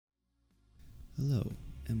Hello,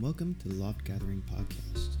 and welcome to the Loft Gathering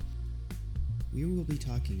Podcast. We will be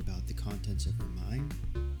talking about the contents of our mind,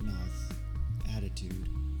 mouth, attitude,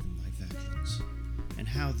 and life actions, and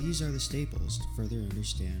how these are the staples to further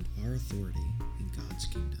understand our authority in God's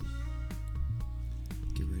kingdom.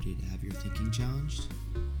 Get ready to have your thinking challenged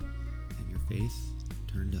and your faith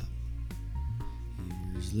turned up.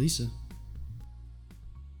 Here's Lisa.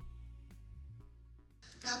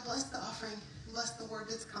 God bless the offering, bless the word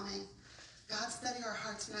that's coming. God, steady our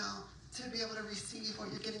hearts now to be able to receive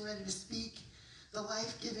what you're getting ready to speak, the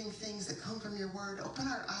life-giving things that come from your word. Open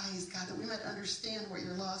our eyes, God, that we might understand what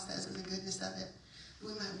your law says and the goodness of it. That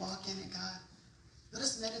we might walk in it, God. Let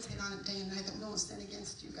us meditate on it day and night that we won't sin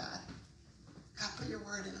against you, God. God, put your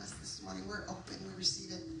word in us this morning. We're open. We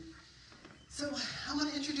receive it. So I want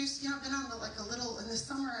to introduce, I've been on in the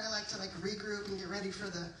summer I like to regroup and get ready for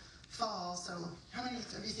the fall. So how many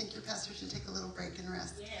of you think your pastor should take a little break and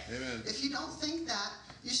rest? Yeah. Amen. If you don't think that,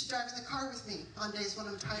 you should drive in the car with me on days when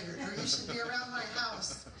I'm tired, or you should be around my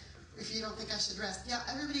house if you don't think I should rest. Yeah,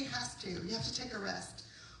 everybody has to. You have to take a rest.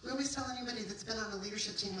 We always tell anybody that's been on a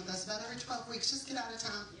leadership team with us, about every 12 weeks, just get out of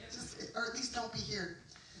town, or at least don't be here.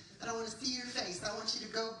 I don't want to see your face. I want you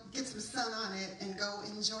to go get some sun on it and go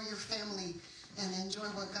enjoy your family and enjoy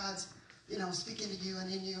what God's, speaking to you and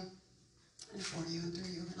in you and for you and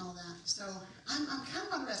through you and all that. So I'm kind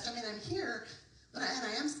of on rest. I mean, I'm here, and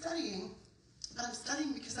I am studying, but I'm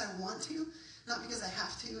studying because I want to, not because I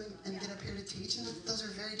have to and get up here to teach. And those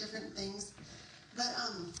are very different things. But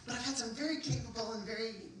I've had some very capable and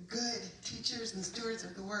very good teachers and stewards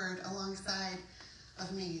of the word alongside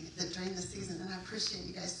of me that during the season, and I appreciate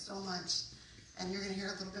you guys so much. And you're going to hear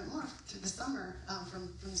a little bit more through the summer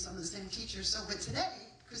from some of the same teachers. So, but today,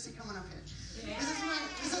 Christee, come on up here. Yeah. This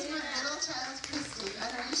is my middle child, Christee.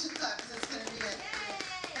 I know you should clap because it's going to be it.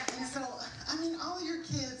 And so, all of your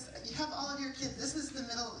kids, you have all of your kids. This is the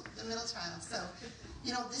middle child. So,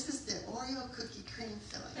 this is the Oreo cookie cream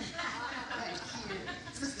filling right here.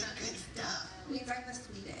 This is the good stuff. Means I'm the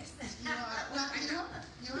sweetest. You are. Well,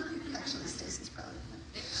 you are. Actually, Stacy's probably.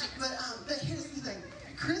 But here's the thing.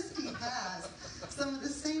 Christee has some of the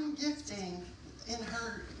same gifting in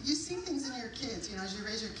her. You see things in your kids, as you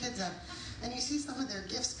raise your kids up, and you see some of their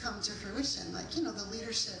gifts come to fruition, like, the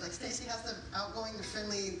leadership. Like Stacy has the outgoing, the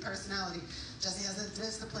friendly personality. Jessie has the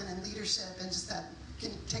discipline and leadership and just that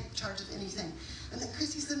can take charge of anything. And then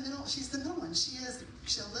Christee's the middle. She's the middle one. She's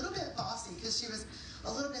a little bit bossy because she was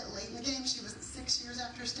a little bit late in the game. She was 6 years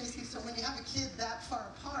after Stacy. So when you have a kid that far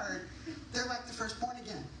apart, they're like the firstborn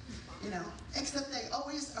again. Except they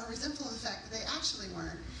always are resentful of the fact that they actually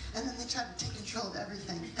weren't. And then they try to take control of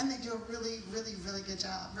everything. And they do a really, really, really good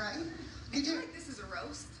job, right? I feel like this is a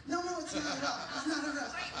roast. No, it's not at all. It's not a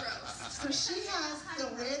roast. Light roast. So she has the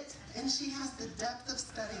wit and she has the depth of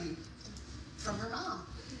study from her mom.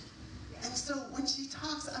 And so when she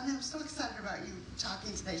talks, I'm so excited about you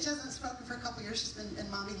talking today. She hasn't spoken for a couple years. She's been in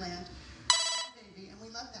mommy land. Baby, and we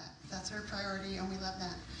love that. That's her priority, and we love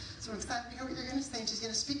that. So we're excited to hear what you're going to say. And she's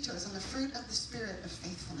going to speak to us on the fruit of the spirit of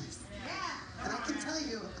faithfulness. Yeah. And I can tell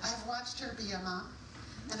you, I've watched her be a mom,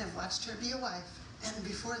 and I've watched her be a wife. And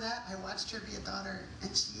before that, I watched her be a daughter,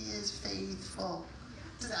 and she is faithful.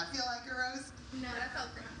 Does that feel like a rose? No, that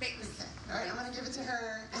felt great. Okay. All right, I'm going to give it to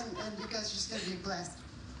her, and you guys are just going to be blessed.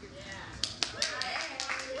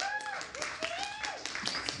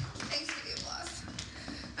 Thanks for the applause.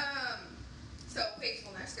 So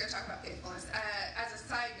faithfulness. We're going to talk about faithfulness. As a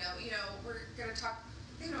side note, we're going to talk.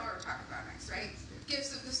 What we're talking about next, right?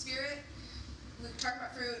 Gifts of the Spirit. We talked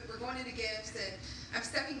about fruit. We're going into gifts, and I'm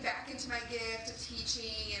stepping back into my gift of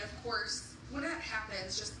teaching. And of course, when that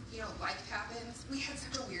happens, just life happens. We had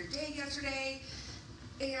such a weird day yesterday,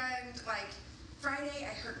 and Friday,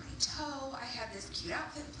 I hurt my toe. I had this cute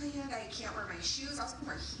outfit planned. I can't wear my shoes. I was going to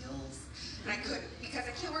wear heels, and I couldn't because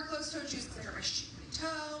I can't wear closed-toed shoes because I hurt my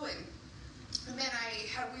toe. And then I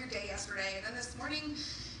had a weird day yesterday. And then this morning,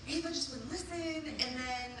 Ava just wouldn't listen. And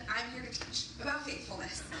then I'm here to teach about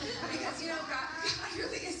faithfulness because God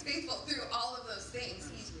really is faithful through all of those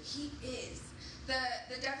things. He is.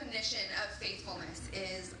 The definition of faithfulness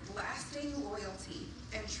is lasting loyalty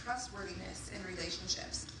and trustworthiness in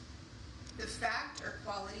relationships. The fact or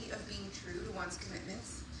quality of being true to one's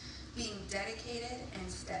commitments, being dedicated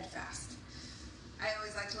and steadfast. I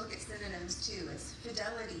always like to look at synonyms too. It's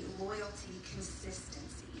fidelity, loyalty,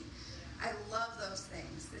 consistency. I love those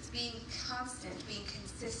things. It's being constant, being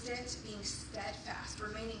consistent, being steadfast,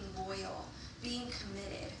 remaining loyal, being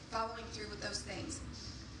committed, following through with those things.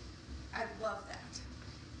 I love that.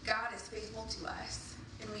 God is faithful to us,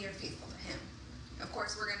 and we are faithful to Him. Of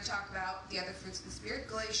course, we're going to talk about the other fruits of the Spirit.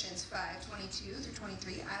 Galatians 5:22 through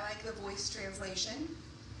 23. I like the Voice translation.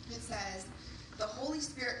 It says, the Holy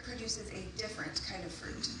Spirit produces a different kind of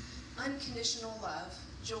fruit. Unconditional love,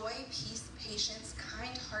 joy, peace, patience,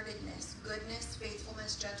 kind-heartedness, goodness,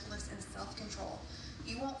 faithfulness, gentleness, and self-control.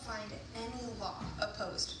 You won't find any law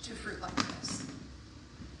opposed to fruit like this.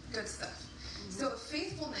 Good stuff. So if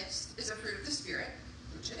faithfulness is a fruit of the Spirit,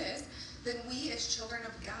 which it is, then we as children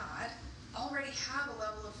of God already have a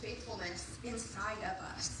level of faithfulness inside of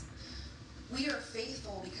us. We are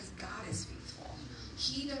faithful because God is faithful.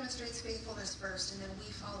 He demonstrates faithfulness first, and then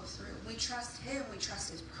we follow through. We trust him. We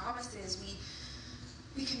trust his promises.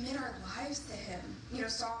 We commit our lives to him.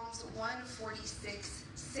 Psalms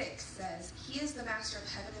 146:6 says, he is the master of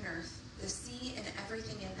heaven and earth, the sea and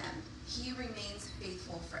everything in them. He remains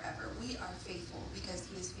faithful forever. We are faithful because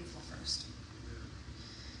he is faithful first.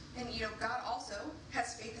 And, God also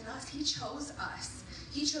has faith in us. He chose us.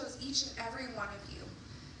 He chose each and every one of you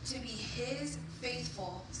to be his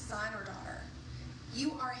faithful son or daughter.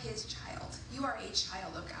 You are his child. You are a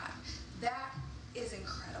child of God. That is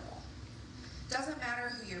incredible. Doesn't matter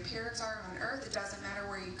who your parents are on earth. It doesn't matter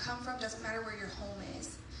where you come from. Doesn't matter where your home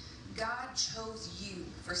is. God chose you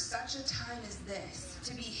for such a time as this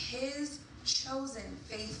to be his chosen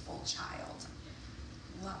faithful child.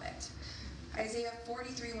 Love it. Isaiah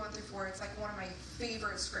 43:1-4. It's like one of my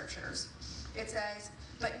favorite scriptures. It says,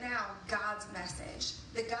 but now God's message.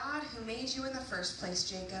 The God who made you in the first place,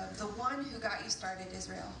 Jacob. The one who got you started,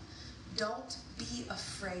 Israel. Don't be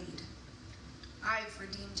afraid. I've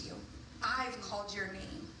redeemed you. I've called your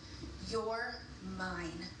name. You're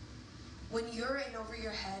mine. When you're in over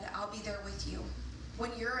your head, I'll be there with you.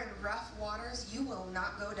 When you're in rough waters, you will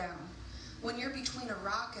not go down. When you're between a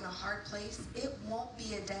rock and a hard place, it won't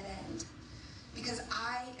be a dead end. Because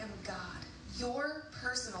I am God, your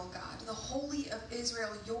personal God, the Holy of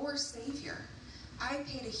Israel, your Savior. I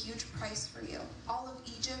paid a huge price for you. All of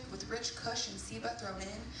Egypt with rich Cush and Seba thrown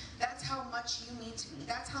in. That's how much you mean to me.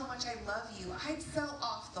 That's how much I love you. I'd sell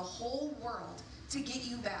off the whole world to get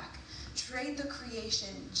you back. Trade the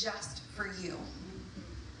creation just for you.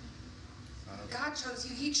 God chose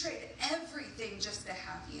you. He traded everything just to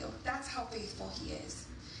have you. That's how faithful he is.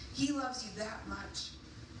 He loves you that much.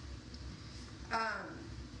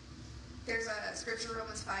 There's a scripture,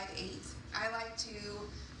 Romans 5:8. I like to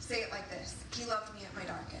say it like this. He loved me at my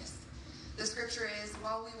darkest. The scripture is,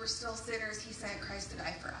 while we were still sinners, he sent Christ to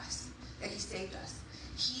die for us. That he saved us.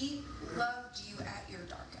 He loved you at your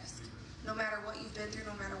darkest. No matter what you've been through,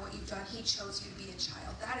 no matter what you've done, he chose you to be a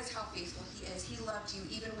child. That is how faithful he is. He loved you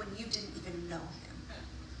even when you didn't even know him.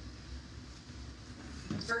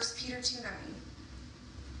 1 Peter 2:9.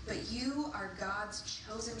 But you are God's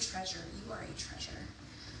chosen treasure. You are a treasure.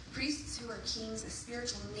 Priests who are kings, a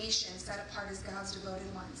spiritual nation set apart as God's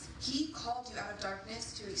devoted ones. He called you out of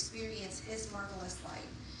darkness to experience his marvelous light.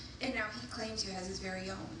 And now he claims you as his very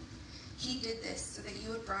own. He did this so that you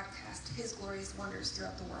would broadcast his glorious wonders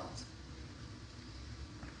throughout the world.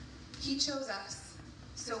 He chose us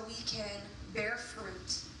so we can bear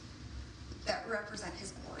fruit that represent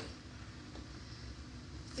his glory.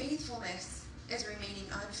 Faithfulness is remaining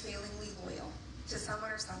unfailingly loyal to someone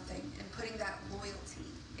or something and putting that loyalty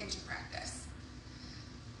into practice.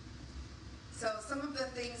 So some of the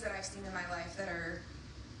things that I've seen in my life that are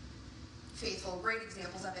faithful, great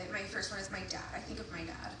examples of it. My first one is my dad. I think of my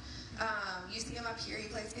dad. You see him up here. He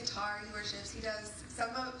plays guitar. He worships. He does some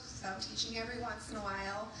teaching every once in a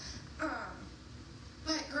while.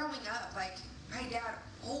 But growing up, my dad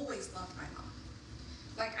always loved my mom.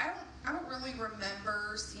 I don't really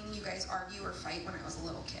remember seeing you guys argue or fight when I was a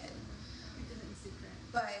little kid. We did it in secret.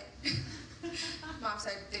 But Mom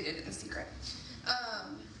said they did it in secret.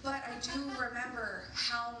 But I do remember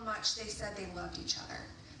how much they said they loved each other.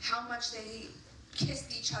 How much they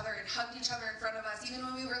kissed each other and hugged each other in front of us, even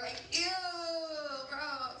when we were like, ew,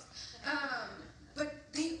 gross. But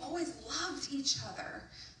they always loved each other.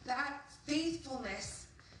 That faithfulness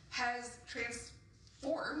has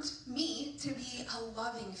transformed me to be a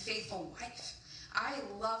loving, faithful wife. I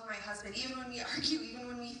love my husband. Even when we argue, even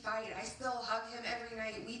when we fight, I still hug him every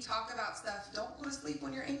night. We talk about stuff. Don't go to sleep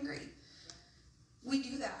when you're angry. We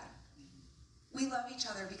do that. We love each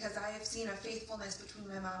other because I have seen a faithfulness between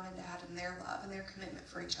my mom and dad and their love and their commitment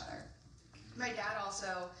for each other. My dad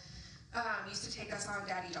also used to take us on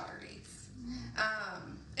daddy-daughter dates.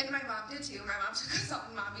 And my mom did too. My mom took us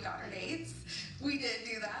on mommy-daughter dates. We did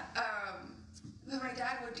do that. But my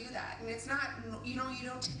dad would do that. And it's not, you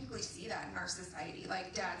don't typically see that in our society,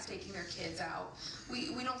 like dads taking their kids out.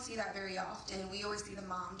 We don't see that very often. We always see the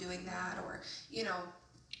mom doing that or,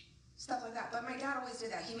 stuff like that. But my dad always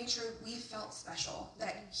did that. He made sure we felt special,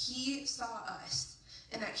 that he saw us,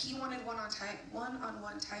 and that he wanted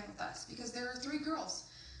one-on-one time with us, because there are 3 girls.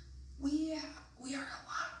 We are a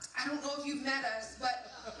lot. I don't know if you've met us,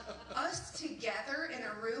 but us together in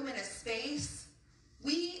a room, in a space,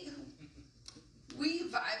 we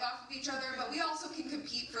vibe off of each other, but we also can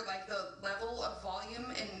compete for like the level of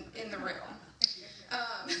volume in the room.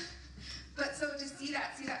 But so to see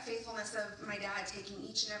that faithfulness of my dad taking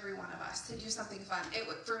each and every one of us to do something fun.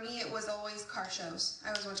 For me, it was always car shows. I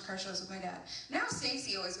always went to car shows with my dad. Now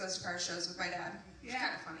Stacy always goes to car shows with my dad. It's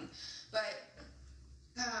kind of funny. But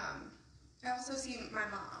I also see my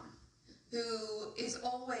mom, who is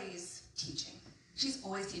always teaching. She's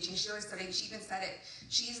always teaching. She's always studying. She even said it.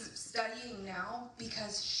 She's studying now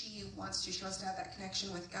because she wants to. She wants to have that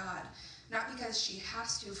connection with God. Not because she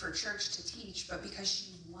has to for church to teach, but because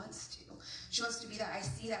she wants to. She wants to be that. I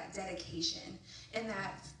see that dedication and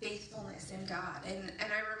that faithfulness in God. And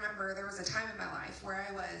I remember there was a time in my life where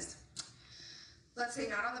I was, let's say,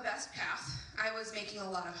 not on the best path. I was making a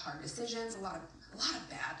lot of hard decisions, a lot of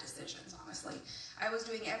bad decisions, honestly. I was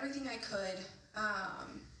doing everything I could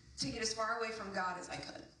to get as far away from God as I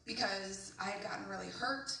could, because I had gotten really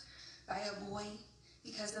hurt by a boy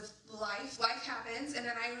because of life. Life happens, and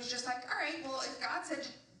then I was just like, all right, well, if God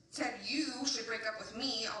said you should break up with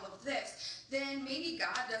me, all of this, then maybe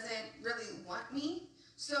God doesn't really want me,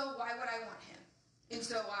 so why would I want him? And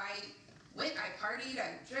so I went, I partied,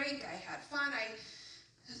 I drank, I had fun, I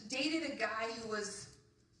dated a guy who was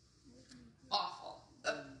awful.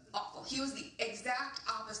 He was the exact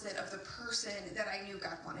opposite of the person that I knew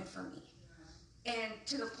God wanted for me. And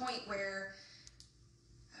to the point where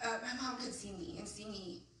my mom could see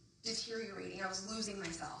me deteriorating. I was losing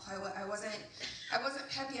myself. I wasn't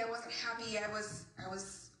peppy. I wasn't happy. I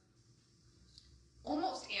was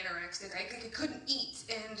almost anorexic. I couldn't eat.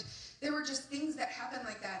 And there were just things that happened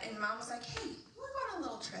like that. And Mom was like, hey, you want to go on a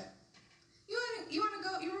little trip? You want to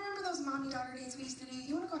go? You remember those mommy-daughter dates we used to do?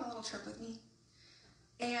 You want to go on a little trip with me?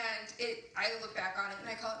 And I look back on it and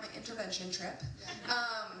I call it my intervention trip.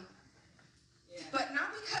 But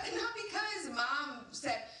not because Mom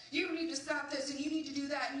said, you need to stop this and you need to do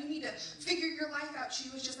that and you need to figure your life out. She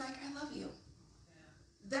was just like, I love you.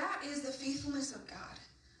 That is the faithfulness of God.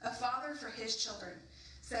 A father for his children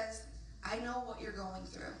says, I know what you're going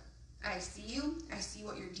through. I see you. I see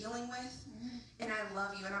what you're dealing with. And I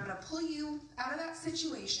love you. And I'm going to pull you out of that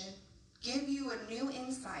situation, give you a new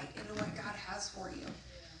insight into what God has for you.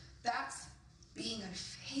 That's being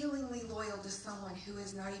unfailingly loyal to someone who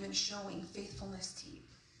is not even showing faithfulness to you.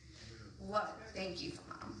 Love it. Thank you,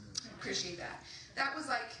 Mom. I appreciate that. That was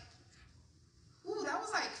like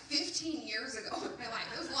 15 years ago in my life.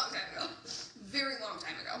 It was a long time ago. Very long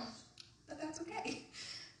time ago. But that's okay.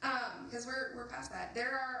 Because we're past that.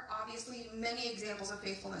 There are obviously many examples of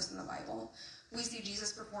faithfulness in the Bible. We see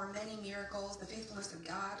Jesus perform many miracles, the faithfulness of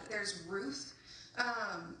God. There's Ruth.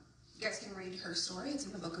 You guys can read her story. It's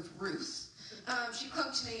in the book of Ruth. She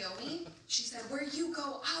clung to Naomi. She said, where you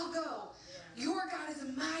go, I'll go. Your God is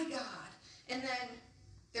my God. And then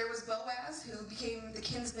there was Boaz, who became the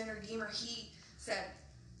kinsman redeemer. He said,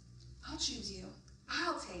 I'll choose you.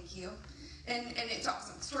 I'll take you. And it's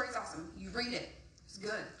awesome. The story's awesome. You read it. It's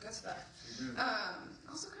good. Good stuff.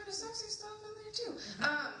 Also kind of sexy stuff in there, too.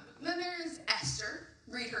 Then there's Esther.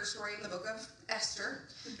 Read her story in the book of Esther.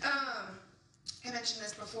 I mentioned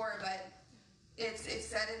this before, but it's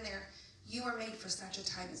said in there, you were made for such a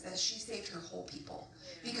time as this. She saved her whole people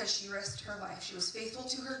because she risked her life. She was faithful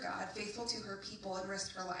to her God, faithful to her people, and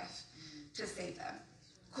risked her life to save them.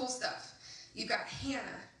 Cool stuff. You've got Hannah.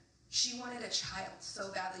 She wanted a child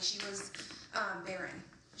so badly. She was barren.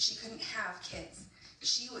 She couldn't have kids.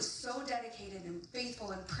 She was so dedicated and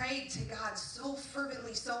faithful and prayed to God so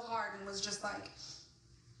fervently, so hard, and was just like,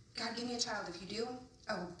 God, give me a child. If you do,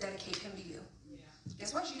 I will dedicate him to you.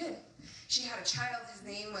 Guess what? She did. She had a child. His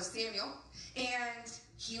name was Samuel, and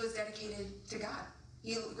he was dedicated to God.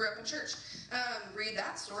 He grew up in church. Read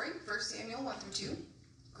that story, 1 Samuel 1 through 2.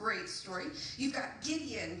 Great story. You've got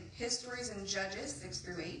Gideon. His story's in Judges 6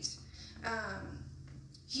 through 8.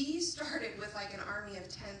 He started with like an army of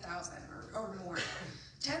 10,000 or more.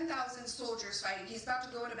 10,000 soldiers fighting. He's about to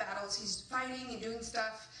go into battles. He's fighting and doing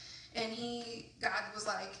stuff, and God was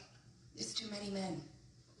like, it's too many men.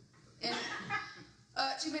 And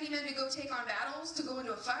too many men to go take on battles, to go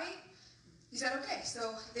into a fight. He said, okay,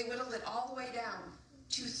 so they whittled it all the way down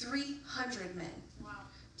to 300 men. Wow.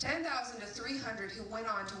 10,000 to 300 who went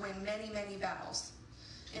on to win many, many battles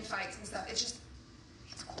and fights and stuff. It's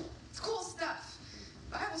cool. It's cool stuff.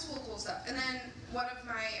 The Bible's full of cool stuff. And then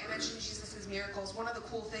I mentioned Jesus' miracles, one of the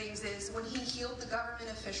cool things is when he healed the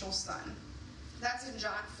government official's son. That's in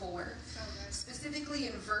John 4. Specifically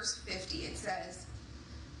in verse 50, it says,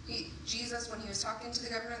 Jesus, when he was talking to the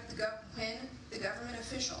government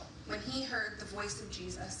official, when he heard the voice of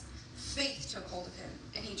Jesus, faith took hold of him,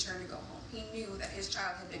 and he turned to go home. He knew that his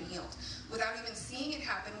child had been healed. Without even seeing it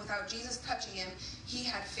happen, without Jesus touching him, he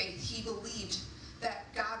had faith. He believed that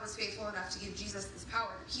God was faithful enough to give Jesus this power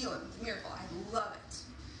to heal him. It's a miracle. I love it.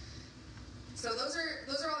 So those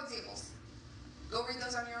are all examples. Go read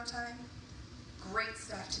those on your own time. Great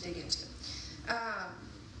stuff to dig into.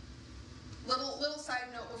 Little side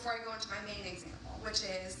note before I go into my main example, which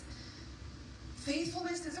is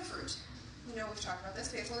faithfulness is a fruit. You know, we've talked about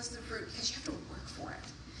this. Faithfulness is a fruit because you have to work for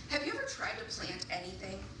it. Have you ever tried to plant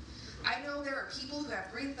anything? I know there are people who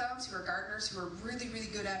have green thumbs, who are gardeners, who are really, really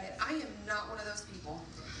good at it. I am not one of those people.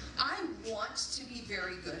 I want to be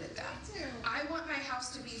very good at that. I want my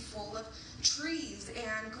house to be full of trees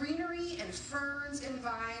and greenery and ferns and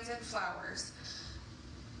vines and flowers.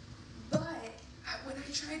 But when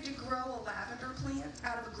I tried to grow a lavender plant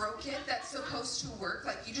out of a grow kit that's supposed to work,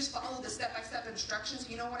 like you just follow the step-by-step instructions,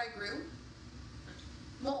 you know what I grew?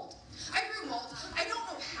 Mold. I grew mold. I don't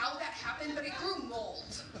know how that happened, but it grew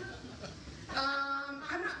mold.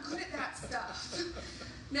 I'm not good at that stuff.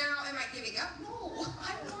 Now, am I giving up? No.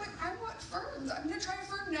 I want ferns. I'm going to try a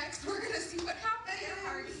fern next. We're going to see what happens.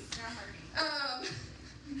 Not hardy.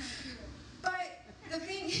 But the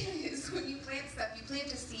thing is, when you plant stuff, you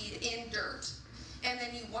plant a seed in dirt, and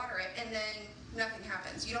then you water it, and then nothing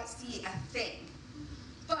happens. You don't see a thing.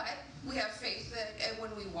 But we have faith that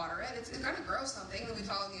when we water it, it's going to grow something, and we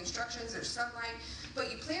follow the instructions, there's sunlight.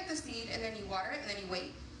 But you plant the seed, and then you water it, and then you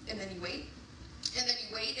wait, and then you wait, and then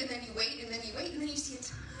you wait, and then you wait, and then you wait, and then you see a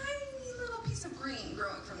tiny little piece of green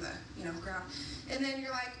growing from the ground. And then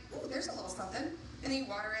you're like, ooh, there's a little something. And then you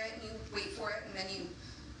water it, and you wait for it, and then you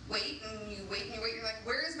wait, and you wait, and you wait. You're like,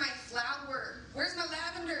 where is my flower? Where's my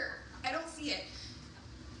lavender? I don't see it.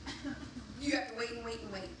 You have to wait and wait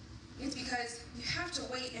and wait. It's because you have to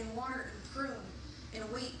wait and water and prune and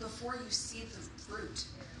wait before you see the fruit.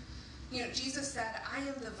 You know, Jesus said, I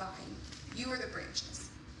am the vine, you are the branches.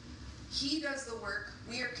 He does the work,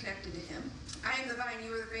 we are connected to him. I am the vine,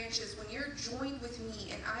 you are the branches. When you're joined with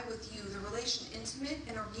me and I with you, the relation intimate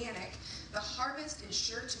and organic, the harvest is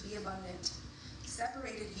sure to be abundant.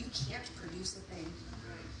 Separated, you can't produce a thing.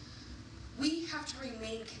 We have to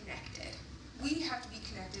remain connected. We have to be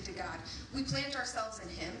connected to God. We plant ourselves in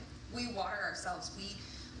him. We water ourselves. We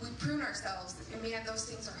prune ourselves. And man, those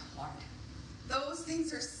things are hard. Those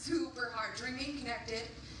things are super hard. To remain connected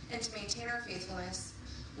and to maintain our faithfulness,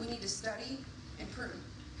 we need to study and prune.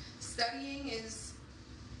 Studying is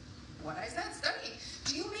what I said, studying.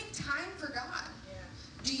 Do you make time for God? Yeah.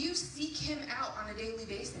 Do you seek him out on a daily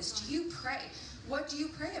basis? Do you pray? What do you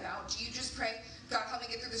pray about? Do you just pray, God, help me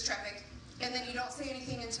get through this traffic, and then you don't say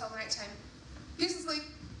anything until nighttime? Peace and sleep.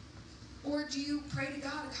 Or do you pray to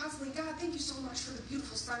God and constantly, God, thank you so much for the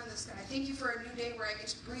beautiful sun in the sky. Thank you for a new day where I get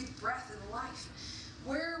to breathe breath and life.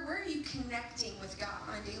 Where are you connecting with God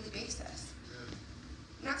on a daily basis?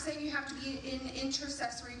 I'm not saying you have to be in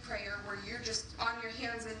intercessory prayer where you're just on your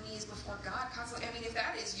hands and knees before God constantly. I mean, if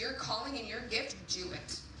that is your calling and your gift, do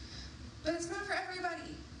it. But it's not for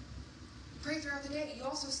everybody. Pray throughout the day. You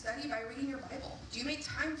also study by reading your Bible. Do you make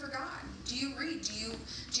time for God? Do you read? Do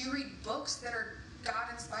you read books that are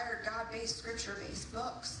God-inspired, God-based, scripture-based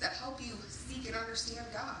books that help you seek and understand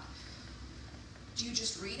God? Do you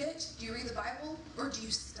just read it? Do you read the Bible? Or do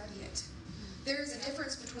you study it? There is a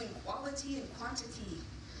difference between quality and quantity.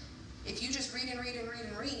 If you just read and read and read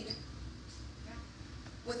and read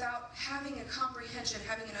without having a comprehension,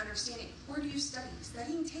 having an understanding, where do you study?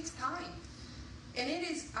 Studying takes time. And it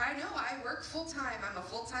is, I know, I work full-time. I'm a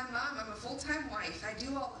full-time mom. I'm a full-time wife. I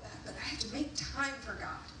do all of that. But I have to make time for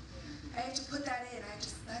God. I have to put that in. I have to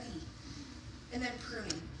study. And then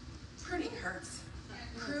pruning. Pruning hurts.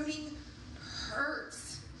 Pruning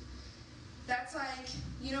hurts. That's like,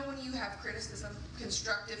 you know, when you have criticism,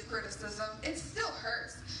 constructive criticism, it still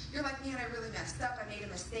hurts. You're like, man, I really messed up. I made a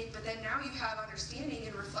mistake. But then now you have understanding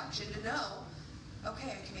and reflection to know,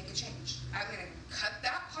 okay, I can make a change. I'm going to cut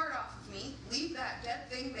that part off of me, leave that dead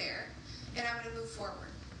thing there, and I'm going to move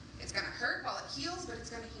forward. It's going to hurt while it heals, but it's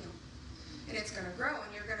going to heal. And it's going to grow,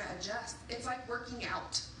 and you're going to adjust. It's like working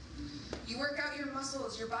out. You work out your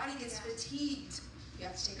muscles, your body gets fatigued. You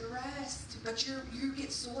have to take a rest, but you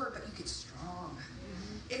get sore, but you get strong.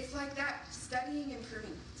 It's like that, studying and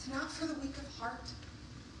pruning. It's not for the weak of heart.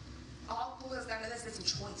 All boils down to this, it's a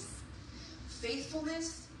choice.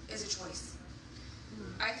 Faithfulness is a choice.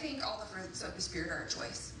 I think all the fruits of the Spirit are a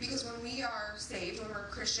choice. Because when we are saved, when we're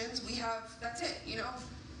Christians, we have, that's it,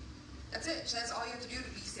 That's it. That's all you have to do to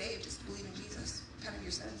be saved is to believe in Jesus. Repent of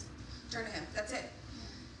your sins. Turn to him. That's it.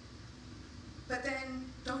 But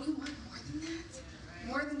then, don't you want more than that?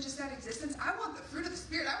 More than just that existence? I want the fruit of the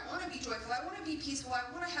Spirit. I want to be joyful. I want to be peaceful. I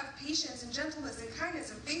want to have patience and gentleness and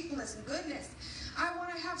kindness and faithfulness and goodness. I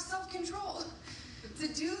want to have self-control. To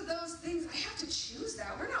do those things, I have to choose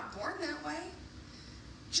that. We're not born that way.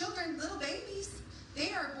 Children, little babies,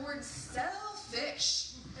 they are born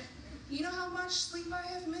selfish. You know how much sleep I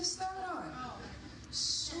have missed that on?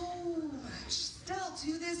 So much. Still,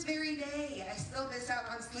 to this very day, I still miss out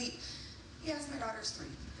on sleep. Yes, my daughter's 3.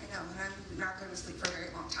 I know, and I'm not going to sleep for a very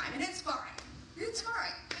long time, and it's fine. It's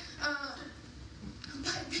fine.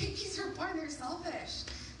 But babies are born, they're selfish.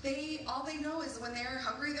 All they know is when they're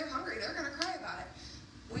hungry, they're hungry. They're going to cry about it.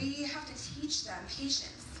 We have to teach them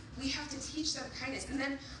patience. We have to teach them kindness. And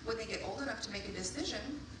then when they get old enough to make a decision,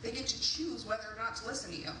 they get to choose whether or not to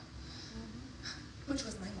listen to you. Which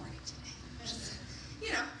was my morning today.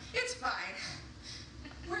 It's fine.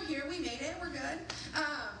 We're here. We made it. We're good.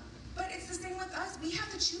 But it's the same with us. We have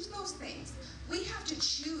to choose those things. We have to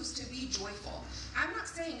choose to be joyful. I'm not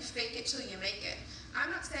saying fake it till you make it. I'm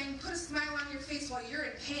not saying put a smile on your face while you're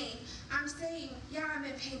in pain. I'm saying, yeah, I'm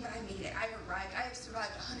in pain, but I made it. I've arrived. I have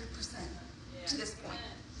survived 100% to this point.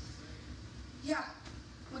 Yeah.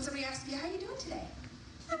 When somebody asks me, how are you doing today?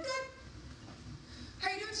 I'm good. How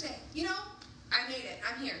are you doing today? I made it.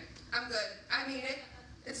 I'm here. I'm good. I made it.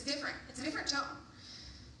 It's different. It's a different tone.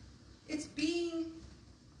 It's being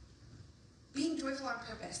joyful on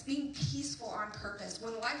purpose, being peaceful on purpose.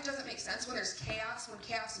 When life doesn't make sense, when there's chaos, when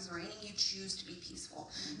chaos is reigning, you choose to be peaceful.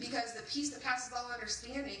 Because the peace that passes all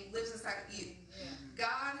understanding lives inside of you.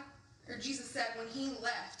 Yeah. Jesus said when he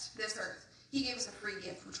left this earth, he gave us a free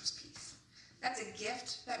gift, which was peace. That's a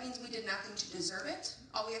gift. That means we did nothing to deserve it.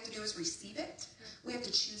 All we have to do is receive it. We have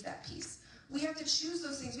to choose that peace. We have to choose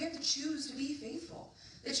those things. We have to choose to be faithful.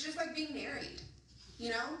 It's just like being married.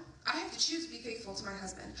 I have to choose to be faithful to my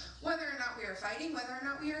husband. Whether or not we are fighting, whether or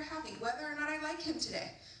not we are happy, whether or not I like him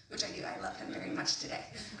today, which I do. I love him very much today.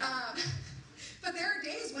 But there are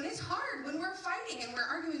days when it's hard, when we're fighting and we're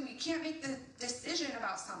arguing, we can't make the decision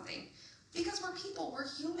about something. Because we're people, we're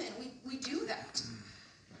human, we do that.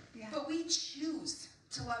 Yeah. But we choose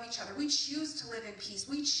to love each other. We choose to live in peace.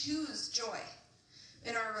 We choose joy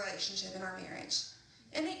in our relationship, in our marriage.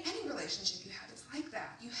 And in any relationship you have, it's like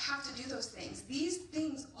that. You have to do those things. These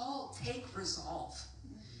things all take resolve.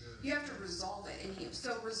 You have to resolve it in you.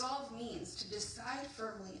 So resolve means to decide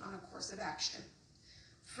firmly on a course of action.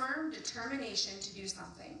 Firm determination to do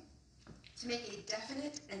something. To make a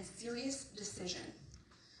definite and serious decision.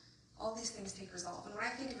 All these things take resolve. And when I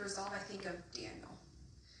think of resolve, I think of Daniel.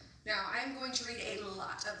 Now, I'm going to read a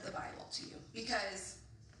lot of the Bible to you because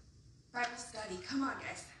Bible study. Come on,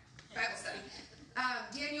 guys. Bible study.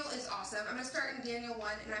 Daniel is awesome. I'm going to start in Daniel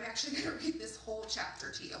 1, and I'm actually going to read this whole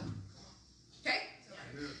chapter to you. Okay?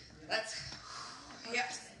 Let's.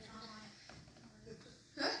 Yes.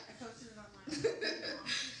 Huh? I posted it online.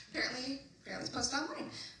 Apparently it's posted online.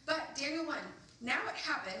 But Daniel 1. Now it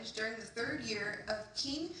happened during the 3rd year of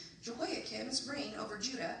King Jehoiakim's reign over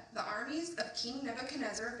Judah, the armies of King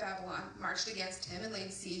Nebuchadnezzar of Babylon marched against him and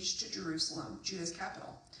laid siege to Jerusalem, Judah's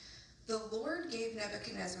capital. The Lord gave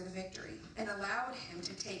Nebuchadnezzar the victory and allowed him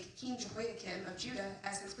to take King Jehoiakim of Judah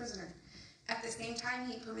as his prisoner. At the same time,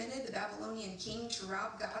 he permitted the Babylonian king to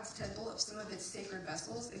rob God's temple of some of its sacred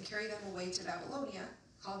vessels and carry them away to Babylonia,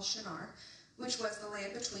 called Shinar, which was the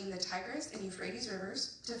land between the Tigris and Euphrates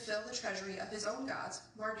rivers, to fill the treasury of his own gods,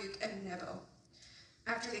 Marduk and Nebo.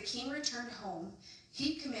 After the king returned home,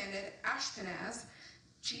 he commanded Ashpenaz,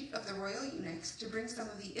 chief of the royal eunuchs, to bring some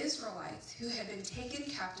of the Israelites who had been taken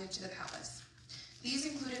captive to the palace. These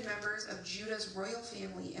included members of Judah's royal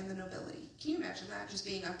family and the nobility. Can you imagine that, just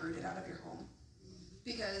being uprooted out of your home?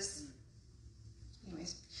 Because,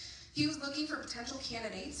 anyways, he was looking for potential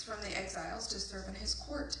candidates from the exiles to serve in his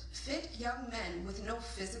court, fit young men with no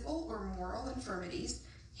physical or moral infirmities,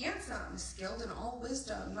 handsome, skilled in all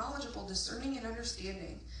wisdom, knowledgeable, discerning, and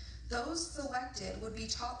understanding. Those selected would be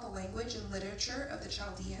taught the language and literature of the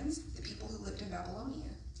Chaldeans, the people who lived in Babylonia.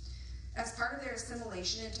 As part of their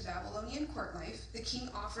assimilation into Babylonian court life, the king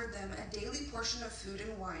offered them a daily portion of food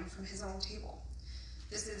and wine from his own table.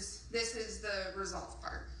 This is the resolve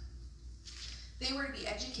part. They were to be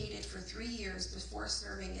educated for 3 years before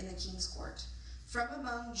serving in the king's court. From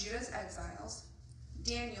among Judah's exiles,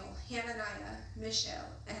 Daniel, Hananiah, Mishael,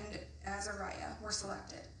 and Azariah were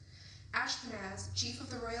selected. Ashpenaz, chief of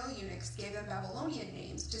the royal eunuchs, gave them Babylonian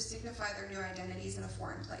names to signify their new identities in a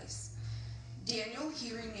foreign place. Daniel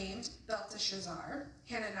he renamed Belteshazzar,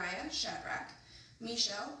 Hananiah, Shadrach,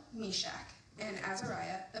 Mishael, Meshach, and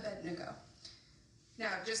Azariah, Abednego.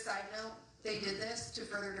 Now, just side note, they did this to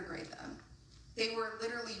further degrade them. They were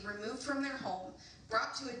literally removed from their home,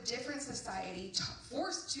 brought to a different society,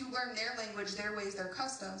 forced to learn their language, their ways, their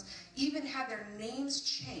customs, even had their names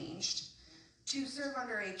changed to serve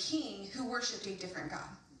under a king who worshipped a different God.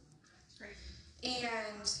 Great.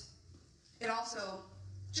 And it also,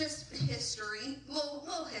 just history,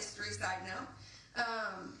 little history side note,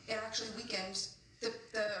 it actually weakened the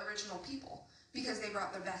original people because they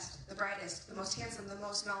brought the best, the brightest, the most handsome, the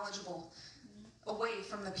most knowledgeable away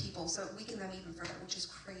from the people, so it weakened them even further, which is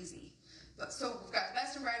crazy. But so we've got the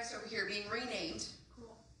best and brightest over here being renamed,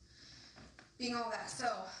 Cool. being all that. So,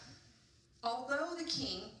 although the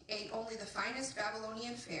king ate only the finest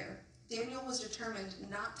Babylonian fare, Daniel was determined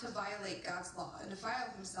not to violate God's law and defile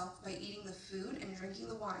himself by eating the food and drinking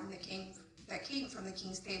the wine that came from the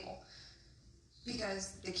king's table,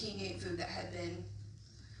 because the king ate food that had been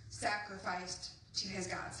sacrificed to his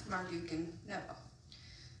gods, Marduk and Nebo.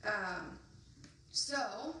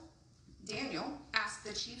 So Daniel asked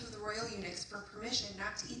the chief of the royal eunuchs for permission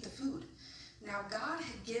not to eat the food. Now God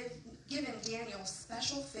had given Daniel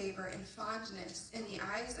special favor and fondness in the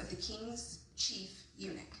eyes of the king's chief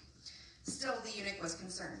eunuch. Still, the eunuch was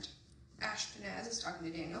concerned. Ashpenaz is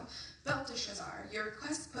talking to Daniel. Belteshazzar, your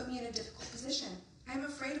request put me in a difficult position. I am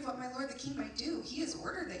afraid of what my lord the king might do. He has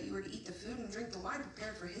ordered that you were to eat the food and drink the wine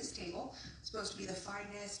prepared for his table. It's supposed to be the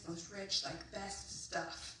finest, most rich, best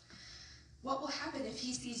stuff. What will happen if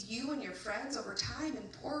he sees you and your friends over time in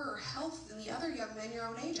poorer health than the other young men your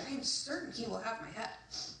own age? I am certain he will have my head.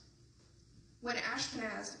 When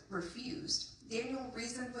Ashpenaz refused, Daniel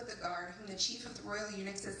reasoned with the guard, whom the chief of the royal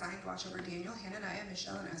eunuchs assigned to watch over Daniel, Hananiah,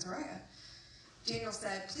 Mishael, and Azariah. Daniel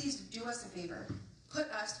said, please do us a favor. Put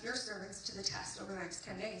us, your servants, to the test over the next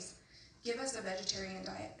 10 days. Give us a vegetarian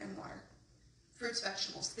diet and water. Fruits,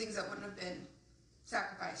 vegetables, things that wouldn't have been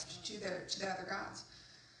sacrificed to the other gods.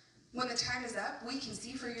 When the time is up, you can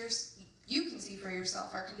see for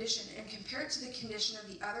yourself our condition and compare it to the condition of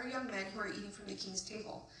the other young men who are eating from the king's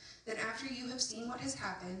table. Then after you have seen what has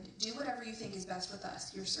happened, do whatever you think is best with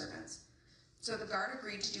us, your servants. So the guard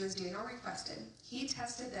agreed to do as Daniel requested. He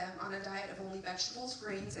tested them on a diet of only vegetables,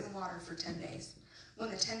 grains, and water for 10 days. When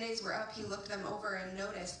the 10 days were up, he looked them over and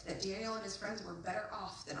noticed that Daniel and his friends were better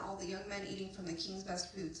off than all the young men eating from the king's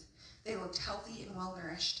best foods. They looked healthy and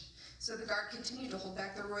well-nourished. So the guard continued to hold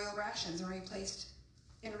back their royal rations and replaced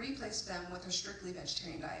them with a strictly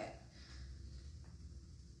vegetarian diet.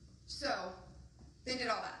 So they did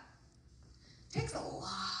all that. It takes a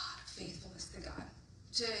lot of faithfulness to God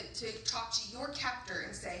to talk to your captor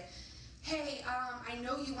and say, hey, I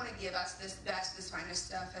know you want to give us this best, this finest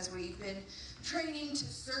stuff as we've been training to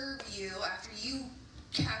serve you after you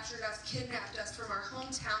captured us, kidnapped us from our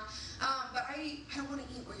hometown, but I don't want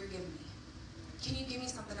to eat what you're giving me. Can you give me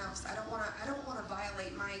something else? I don't want to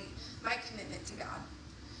violate my commitment to God.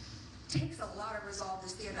 It takes a lot of resolve to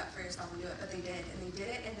stand up for yourself and do it, but they did,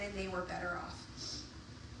 and then they were better off.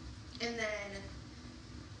 And then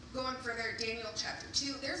going further, Daniel chapter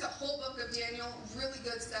 2. There's a whole book of Daniel, really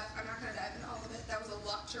good stuff. I'm not going to dive into all of it. That was a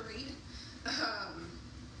lot to read.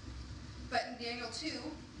 But in Daniel 2,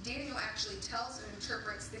 Daniel actually tells and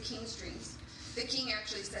interprets the king's dreams. The king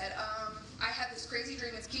actually said, I had this crazy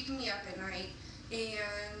dream. It's keeping me up at night.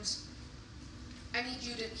 And I need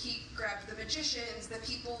you to, he grabbed the magicians, the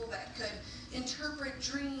people that could interpret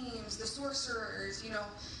dreams, the sorcerers,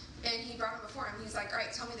 and he brought them before him. He's like, all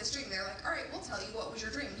right, tell me this dream. They're like, all right, we'll tell you what was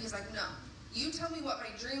your dream. He's like, no, you tell me what my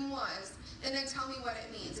dream was, and then tell me what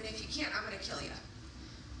it means. And if you can't, I'm going to kill you.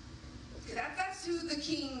 That's who the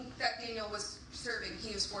king that Daniel was serving,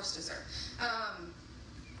 he was forced to serve.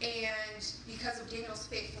 And because of Daniel's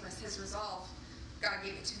faithfulness, his resolve, God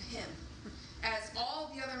gave it to him. As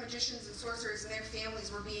all the other magicians and sorcerers and their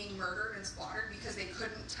families were being murdered and slaughtered because they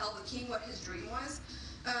couldn't tell the king what his dream was,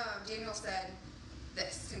 Daniel said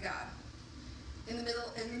this to God. In the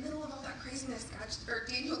middle of all that craziness,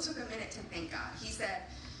 Daniel took a minute to thank God. He said,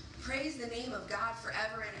 praise the name of God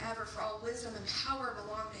forever and ever, for all wisdom and power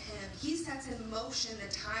belong to him. He sets in motion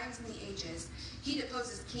the times and the ages. He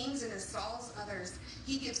deposes kings and installs others.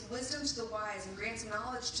 He gives wisdom to the wise and grants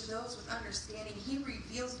knowledge to those with understanding. He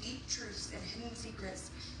reveals deep truths and hidden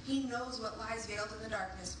secrets. He knows what lies veiled in the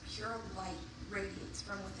darkness. Pure light radiates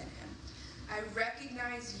from within him. I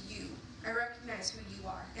recognize you. I recognize who you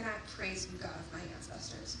are, and I praise you, God of my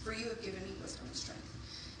ancestors, for you have given me wisdom and strength.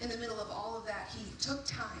 In the middle of all of that, he took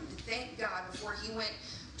time to thank God before he went,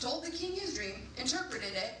 told the king his dream,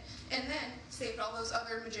 interpreted it, and then saved all those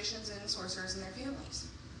other magicians and sorcerers and their families.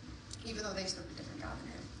 even though they served a different God than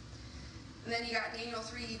him. And then you got Daniel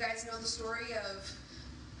 3. You guys know the story of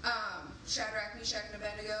Shadrach, Meshach, and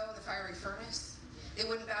Abednego in the fiery furnace. They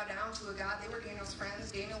wouldn't bow down to a God. They were Daniel's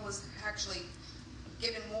friends. Daniel was actually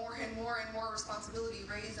given more and more and more responsibility,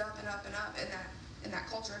 raised up and up and up in that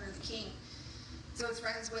culture under the king. So his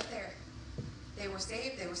friends went there. They were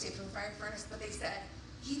saved from the fiery furnace, but they said,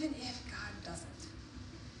 even if God doesn't,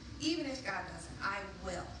 I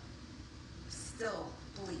will still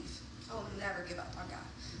believe. I'll never give up on God.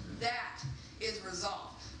 That is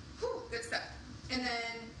resolve. Whew, good stuff. And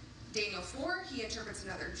then Daniel 4, he interprets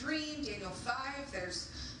another dream. Daniel 5, there's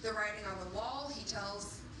the writing on the wall. He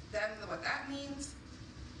tells them what that means.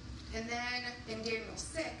 And then in Daniel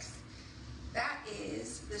 6, that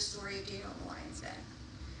is the story of Daniel in the lion's den.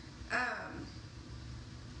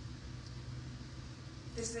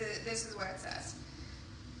 This is what it says.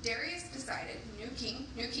 Darius decided, new king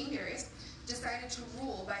Darius, decided to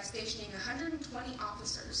rule by stationing 120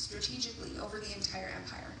 officers strategically over the entire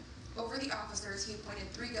empire. Over the officers, he appointed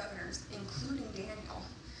 3 governors, including Daniel,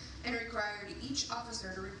 and required each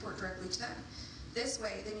officer to report directly to them. This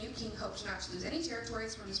way, the new king hoped not to lose any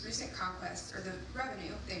territories from his recent conquests or the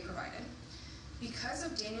revenue they provided. Because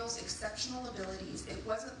of Daniel's exceptional abilities, it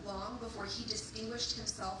wasn't long before he distinguished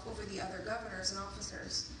himself over the other governors and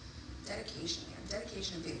officers. Dedication, man.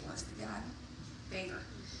 Dedication and faithfulness to God. Favor.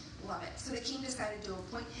 Love it. So the king decided to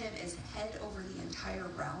appoint him as head over the entire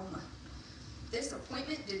realm. This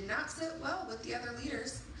appointment did not sit well with the other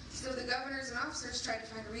leaders, so the governors and officers tried to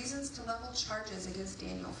find reasons to level charges against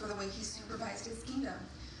Daniel for the way he supervised his kingdom.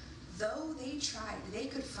 Though they tried, they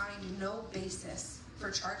could find no basis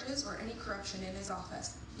for charges or any corruption in his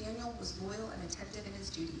office. Daniel was loyal and attentive in his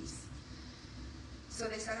duties. So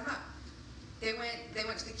they set him up. They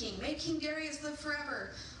went to the king. May King Darius live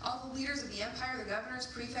forever. All the leaders of the empire, the governors,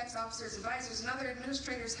 prefects, officers, advisors, and other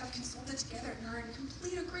administrators have consulted together and are in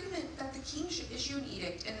complete agreement that the king should issue an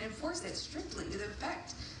edict and enforce it strictly to the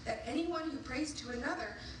effect that anyone who prays to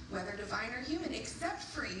another, whether divine or human, except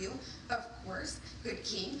for you, of course, good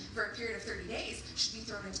king, for a period of 30 days, should be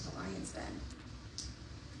thrown into the lion's den.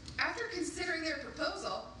 After considering their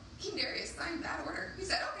proposal, King Darius signed that order. He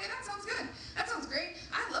said, okay, that sounds good. That sounds great.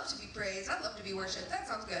 I'd love to be praised. I'd love to be worshipped. That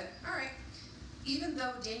sounds good. All right. Even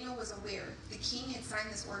though Daniel was aware the king had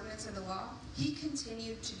signed this ordinance into law, he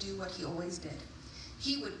continued to do what he always did.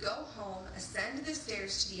 He would go home, ascend the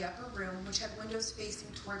stairs to the upper room, which had windows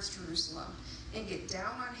facing towards Jerusalem, and get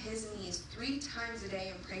down on his knees 3 times a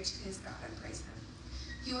day and pray to his God and praise him.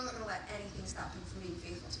 He wasn't going to let anything stop him from being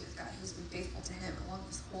faithful to his God. He was been faithful to him along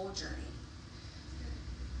this whole journey.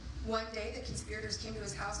 One day, the conspirators came to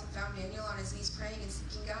his house and found Daniel on his knees praying and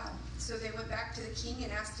seeking God. So they went back to the king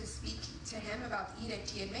and asked to speak to him about the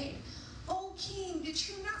edict he had made. "O king, did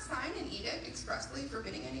you not sign an edict expressly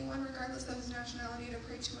forbidding anyone, regardless of his nationality, to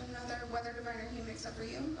pray to another, whether divine or human, except for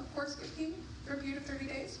you? Of course, good king, for a period of 30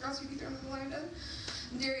 days, or else you'd be thrown in the lion's den."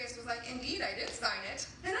 Darius was like, "Indeed, I did sign it,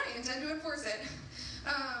 and I intend to enforce it.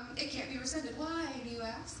 It can't be rescinded." "Why, do you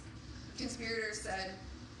ask?" Conspirators said,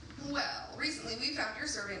 "Well, recently we found your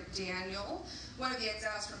servant Daniel, one of the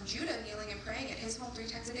exiles from Judah, kneeling and praying at his home 3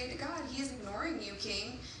 times a day to God. He is ignoring you,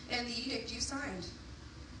 king, and the edict you signed."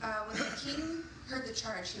 When the king heard the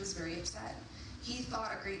charge, he was very upset. He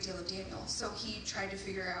thought a great deal of Daniel, so he tried to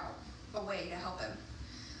figure out a way to help him.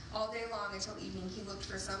 All day long until evening, he looked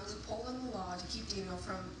for some loophole in the law to keep Daniel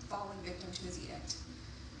from falling victim to his edict.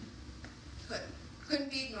 Couldn't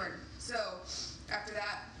be ignored. So after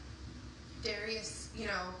that, Darius,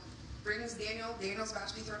 brings Daniel. Daniel's about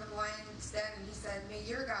to be thrown in the lion's den, and he said, "May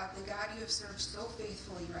your God, the God you have served so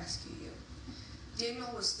faithfully, rescue you."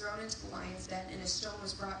 Daniel was thrown into the lion's den, and a stone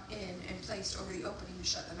was brought in and placed over the opening to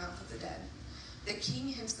shut the mouth of the den. The king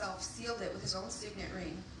himself sealed it with his own signet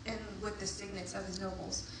ring and with the signets of his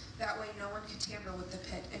nobles. That way no one could tamper with the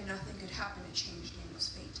pit, and nothing could happen to change Daniel's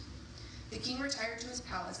fate. The king retired to his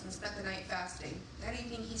palace and spent the night fasting. That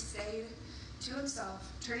evening he stayed to himself,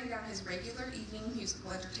 turning down his regular evening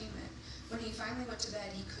musical entertainment. When he finally went to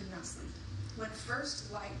bed, he could not sleep. When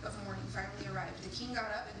first light of morning finally arrived, the king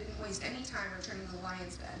got up and didn't waste any time returning to the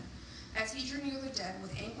lion's den. As he drew near the den,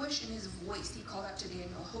 with anguish in his voice, he called out to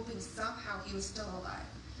Daniel, hoping somehow he was still alive.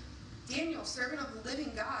 "Daniel, servant of the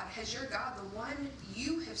living God, has your God, the one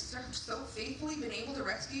you have served so faithfully, been able to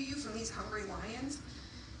rescue you from these hungry lions?"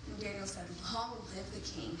 And Daniel said, "Long live the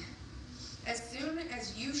king. As soon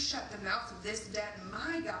as you shut the mouth of this den,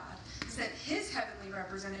 my God sent his heavenly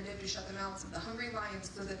representative to shut the mouths of the hungry lions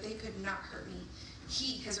so that they could not hurt me.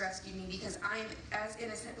 He has rescued me because I am as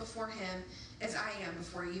innocent before him as I am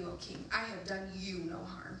before you, O king. I have done you no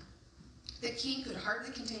harm." The king could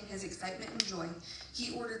hardly contain his excitement and joy.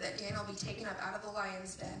 He ordered that Daniel be taken up out of the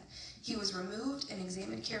lion's den. He was removed and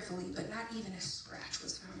examined carefully, but not even a scratch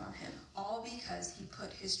was found on him, all because he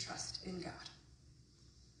put his trust in God.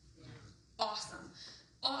 Awesome.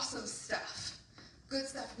 Awesome stuff. Good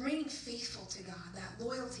stuff. Remaining faithful to God, that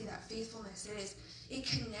loyalty, that faithfulness, it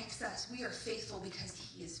connects us. We are faithful because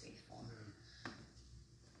he is faithful.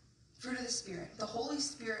 Fruit of the Spirit. The Holy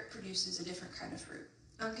Spirit produces a different kind of fruit.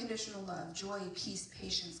 Unconditional love, joy, peace,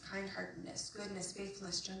 patience, kind-heartedness, goodness,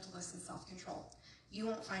 faithfulness, gentleness, and self-control. You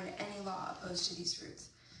won't find any law opposed to these fruits.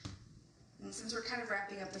 And since we're kind of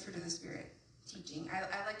wrapping up the fruit of the Spirit teaching,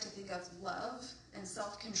 I like to think of love and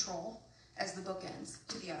self-control as the bookends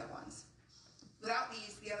to the other ones. Without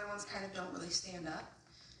these, the other ones kind of don't really stand up,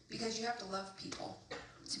 because you have to love people,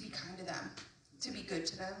 to be kind to them, to be good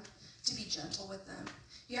to them, to be gentle with them.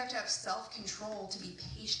 You have to have self-control to be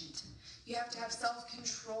patient. You have to have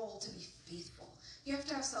self-control to be faithful. You have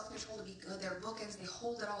to have self-control to be good. They're bookends. They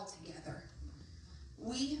hold it all together.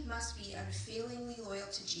 We must be unfailingly loyal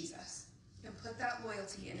to Jesus and put that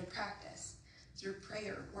loyalty into practice through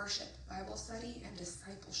prayer, worship, Bible study, and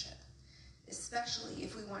discipleship, especially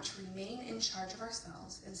if we want to remain in charge of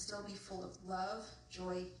ourselves and still be full of love,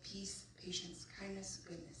 joy, peace, patience, kindness,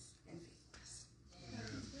 goodness, and faithfulness.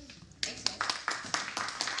 Thanks, guys.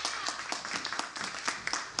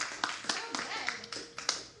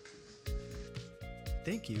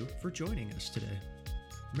 Thank you for joining us today.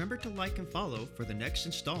 Remember to like and follow for the next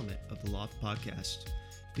installment of the Loft podcast.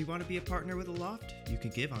 If you want to be a partner with the Loft, you can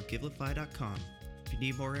give on givelify.com. If you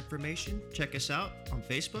need more information, check us out on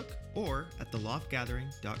Facebook or at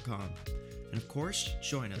theloftgathering.com. And of course,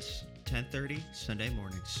 join us 10:30 Sunday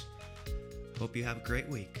mornings. Hope you have a great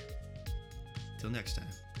week. Till next time.